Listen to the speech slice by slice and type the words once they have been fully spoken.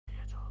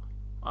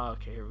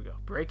Okay, here we go.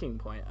 Breaking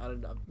point.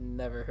 I've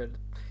never heard.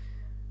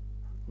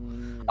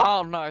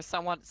 Oh no,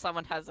 someone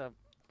has a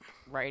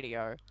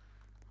radio.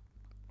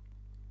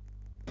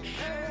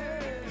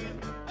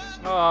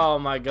 Oh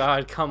my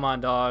god, come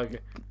on, dog.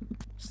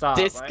 Stop.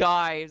 This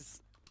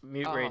guy's...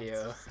 Mute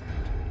radio.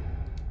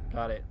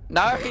 Got it.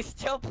 No, he's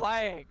still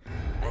playing.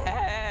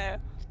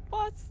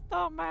 What's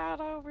the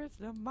matter with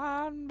the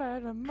mind,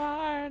 better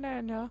mind,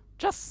 and you're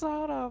just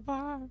sort of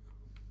fine.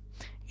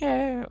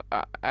 Yeah,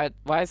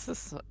 why is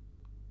this...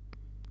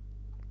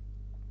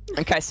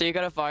 Okay, so you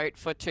gotta vote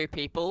for 2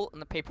 people,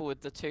 and the people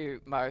with the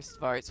 2 most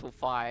votes will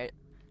fight.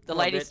 The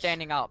lady's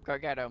standing up, go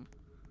get him.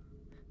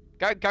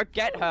 Go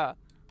get her!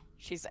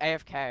 She's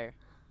AFK.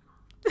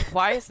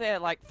 Why is there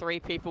like 3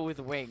 people with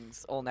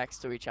wings all next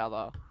to each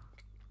other?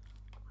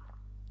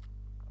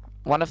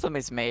 One of them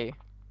is me.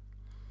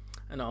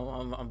 I know,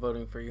 I'm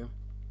voting for you.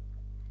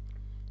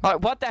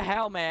 Like, what the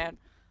hell, man?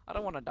 I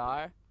don't want to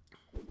die.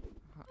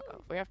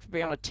 We have to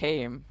be on a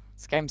team.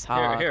 This game's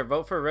hard. Here,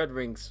 vote for Red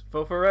Wings.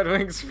 Vote for Red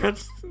Wings.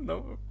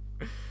 No.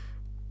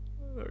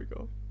 There we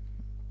go.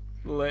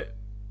 Lit.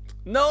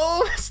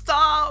 No,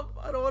 stop!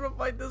 I don't want to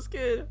fight this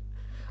kid.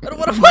 I don't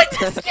want to fight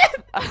this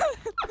kid!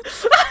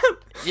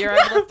 You're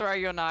able to throw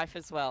your knife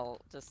as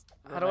well. Just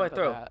How do I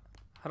throw? that.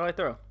 How do I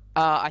throw?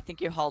 I think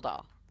you hold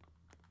R.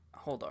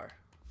 Hold R.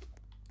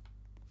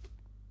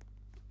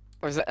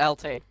 Or is it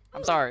LT?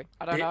 I'm sorry.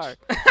 I don't know.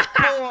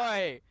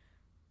 Boy!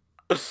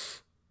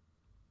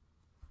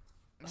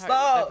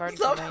 Stop!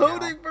 Stop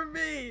voting for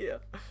me!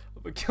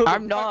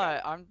 I'm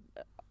not. I'm...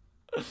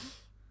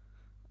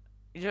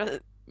 You're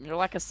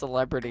like a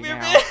celebrity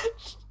now.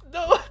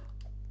 No!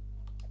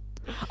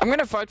 I'm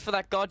gonna vote for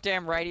that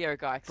goddamn radio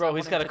guy. Bro,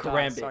 he's got a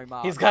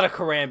karambit. He's got a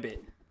karambit.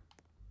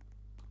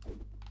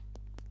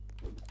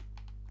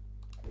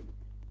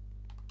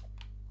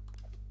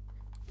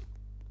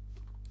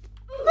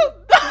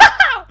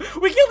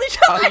 We killed each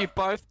other! Oh, you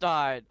both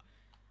died.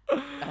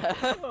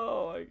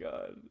 Oh my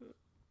god.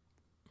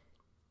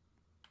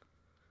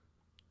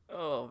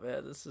 Oh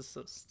man, this is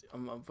so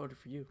I'm voting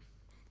for you.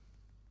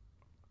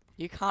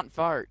 You can't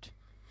vote.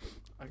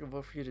 I can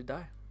vote for you to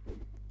die.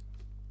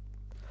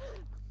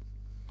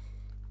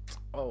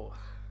 Oh.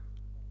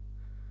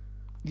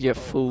 You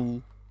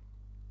fool.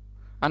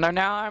 I know,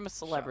 now I'm a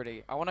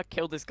celebrity. I want to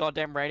kill this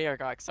goddamn radio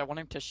guy because I want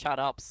him to shut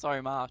up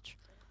so much.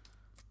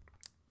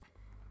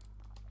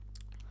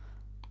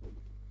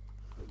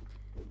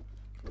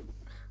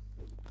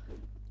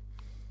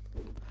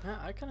 Yeah,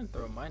 I couldn't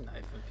throw my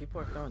knife and people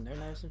are throwing their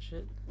knives and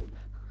shit.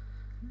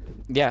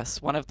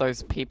 Yes, one of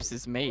those peeps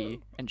is me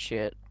and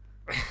shit.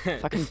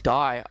 Fucking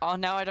die. Oh,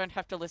 now I don't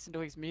have to listen to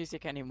his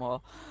music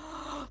anymore.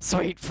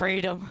 Sweet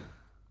freedom.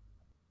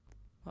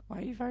 Why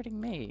are you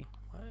voting me?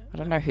 What? I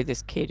don't know who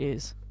this kid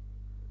is.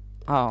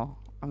 Oh,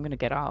 I'm gonna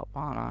get up,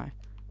 aren't I?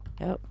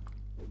 Yep.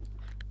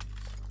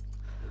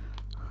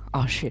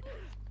 Oh shit.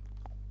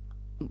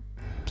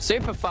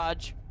 Super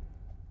Fudge.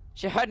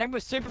 Her name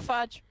was Super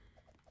Fudge.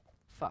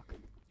 Fuck.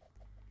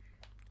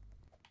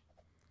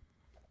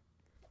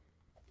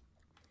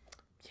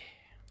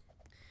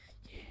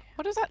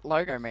 What does that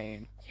logo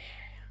mean?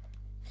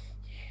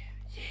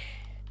 Yeah.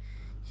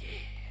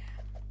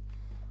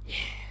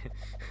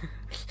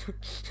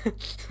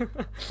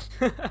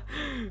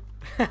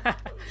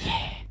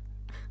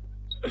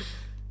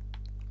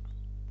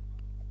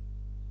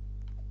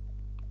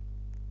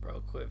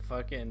 Bro, quit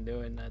fucking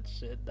doing that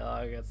shit,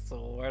 dog. I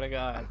swear to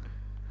God.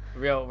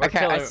 Real, we're Okay,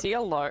 killer. I see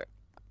a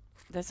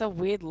There's a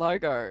weird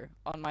logo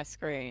on my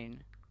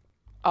screen.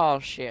 Oh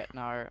shit,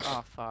 no.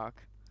 Oh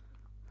fuck.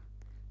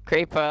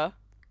 Creeper.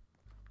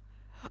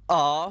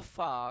 Oh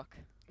fuck.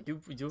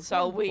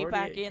 So we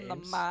back in the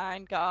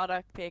mine, got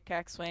a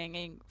pickaxe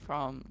swinging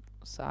from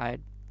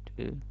side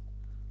to...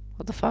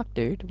 What the fuck,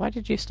 dude? Why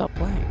did you stop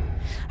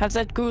playing? How's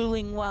that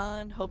grueling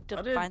one? Hope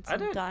to find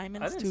some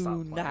diamonds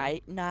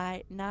tonight,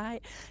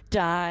 night.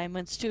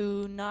 Diamonds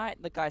tonight.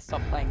 The guy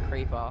stopped playing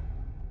Creeper.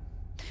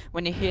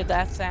 When you hear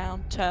that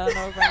sound, turn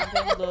around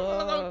and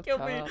look. Don't kill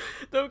me!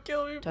 Don't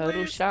kill me, please!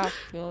 Total shock,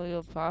 feel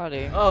your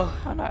party. Oh.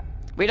 No.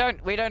 We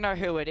don't know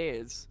who it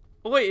is.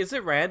 Wait, is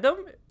it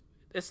random?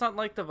 It's not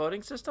like the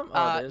voting system?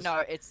 Oh, it is.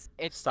 No,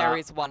 there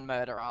is one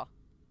murderer.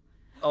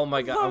 Oh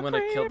my god, I'm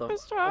gonna kill them.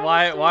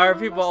 Why are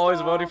people always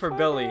voting for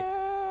Billy?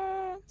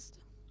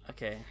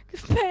 Okay.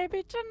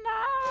 Baby,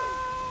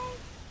 tonight.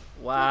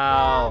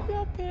 Wow.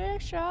 Your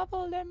big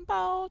shovel and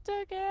bolt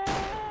again.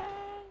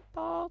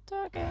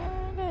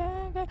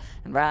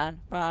 And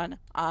run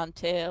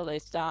until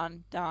it's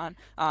done,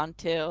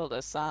 until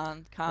the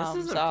sun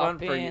comes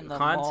up in the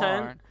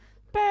morning.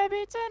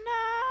 Baby,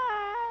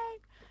 tonight.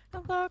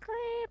 The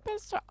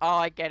creepers. Oh,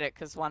 I get it,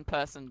 because one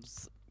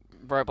person's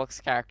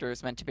Roblox character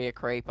is meant to be a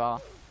creeper.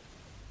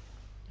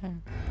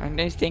 And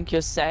you think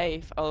you're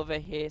safe over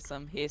here?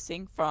 Some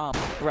hissing from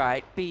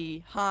right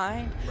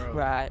behind. Bro,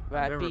 right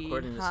I've been behind.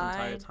 recording this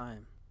entire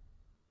time.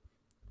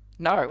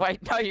 No,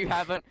 wait, no, you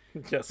haven't.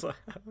 Yes, I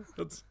have.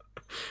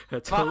 I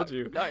told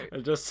you. No. I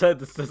just said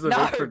this doesn't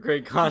make for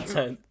great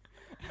content.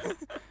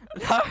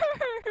 No.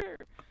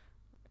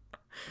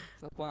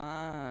 the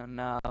one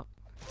up.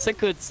 It's a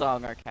good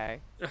song, okay?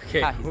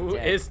 Okay, Ah, he's who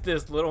dead. is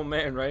this little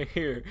man right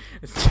here?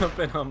 It's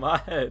jumping on my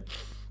head.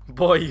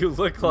 Boy, you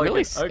look like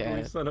Really an ugly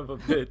scared. son of a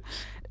bitch.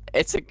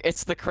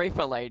 It's the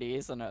creeper lady,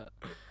 isn't it?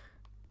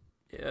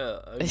 Yeah,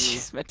 ugly.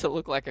 She's meant to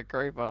look like a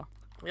creeper.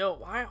 Yo,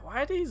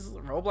 why these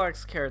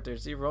Roblox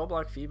characters, these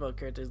Roblox female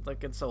characters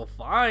looking so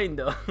fine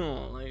though?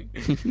 Like,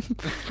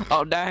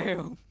 Oh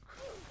no!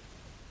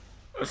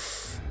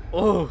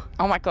 oh,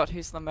 Oh my god,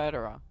 who's the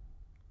murderer?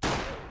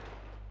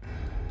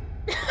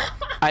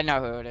 I know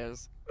who it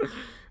is.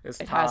 it's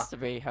It has to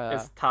be her.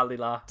 It's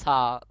Talila.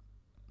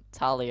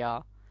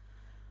 Talia.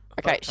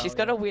 Okay, she's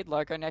got a Talia. weird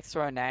logo next to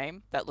her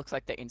name that looks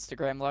like the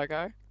Instagram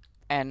logo.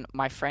 And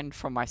my friend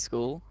from my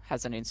school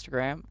has an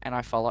Instagram, and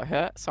I follow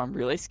her, so I'm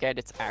really scared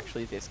it's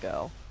actually this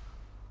girl.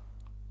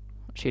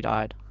 She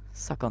died.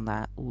 Suck on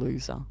that,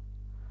 loser.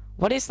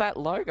 What is that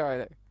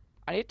logo?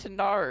 I need to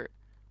know,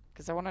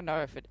 because I want to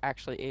know if it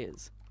actually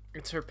is.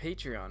 It's her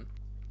Patreon.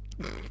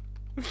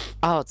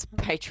 Oh, it's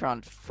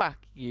Patreon. Fuck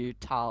you,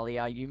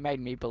 Talia. You made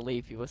me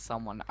believe you were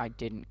someone I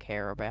didn't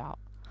care about.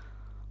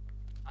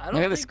 I don't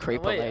Look at think, this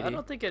creeper wait, lady. I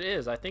don't think it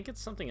is. I think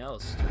it's something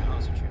else, to be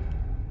honest with you.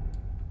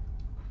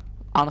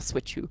 Honest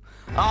with you.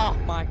 Oh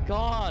my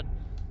god!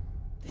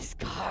 This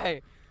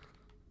guy.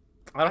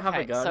 I don't have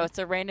a gun. So it's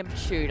a random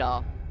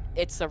shooter.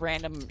 It's a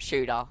random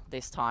shooter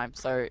this time.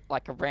 So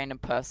like a random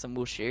person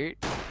will shoot.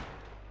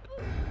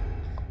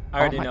 I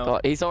already oh my know.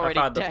 god, he's already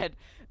found the- dead.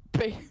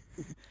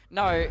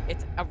 No,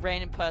 it's a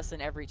random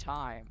person every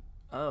time.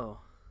 Oh.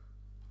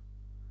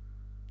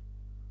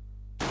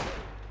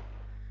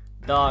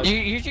 Dog.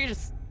 You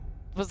just.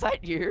 Was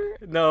that you?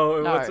 No,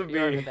 it No, wasn't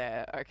you're over me.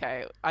 there.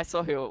 Okay, I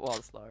saw who it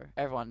was though.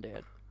 Everyone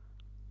did.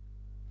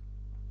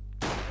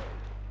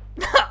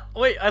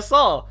 Wait, I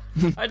saw.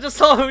 I just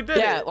saw who did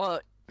Yeah, it. well,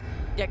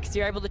 yeah, because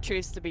you're able to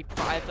choose to be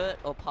private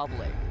or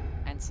public,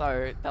 and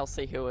so they'll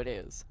see who it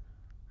is.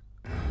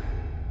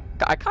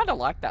 I kind of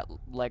like that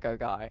Lego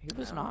guy. He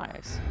was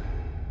nice.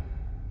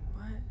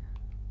 What?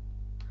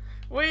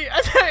 Wait,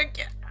 I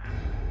think.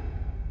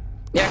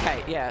 Yeah,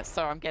 okay, yeah.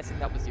 So I'm guessing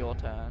that was your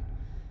turn.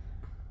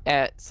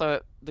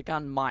 So the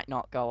gun might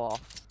not go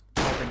off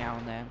every now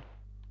and then.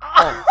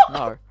 Oh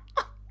no.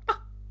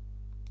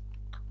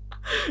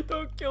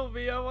 Don't kill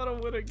me. I want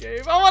to win a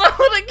game. I want to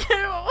win a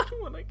game. I want to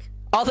win a game.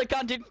 Oh, the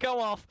gun didn't go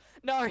off.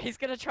 No, he's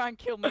gonna try and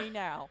kill me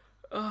now.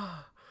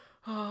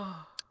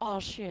 Oh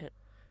shit.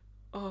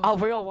 Oh,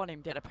 we all want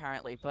him dead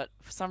apparently, but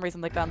for some reason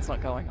the gun's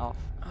not going off.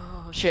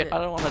 Oh, Shit, I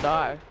don't want to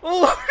die.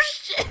 Oh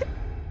shit!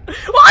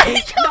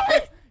 Why?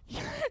 No!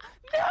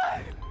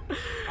 No!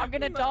 I'm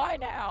gonna die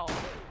now.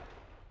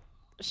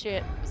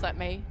 Shit, was that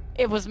me?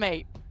 It was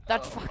me.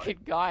 That fucking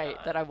guy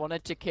that I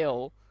wanted to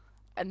kill,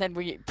 and then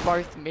we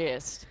both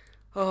missed.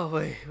 Oh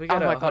wait, we Oh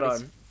gotta my god, hold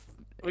it's on.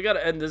 We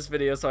gotta end this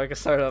video so I can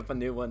start up a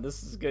new one.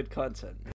 This is good content.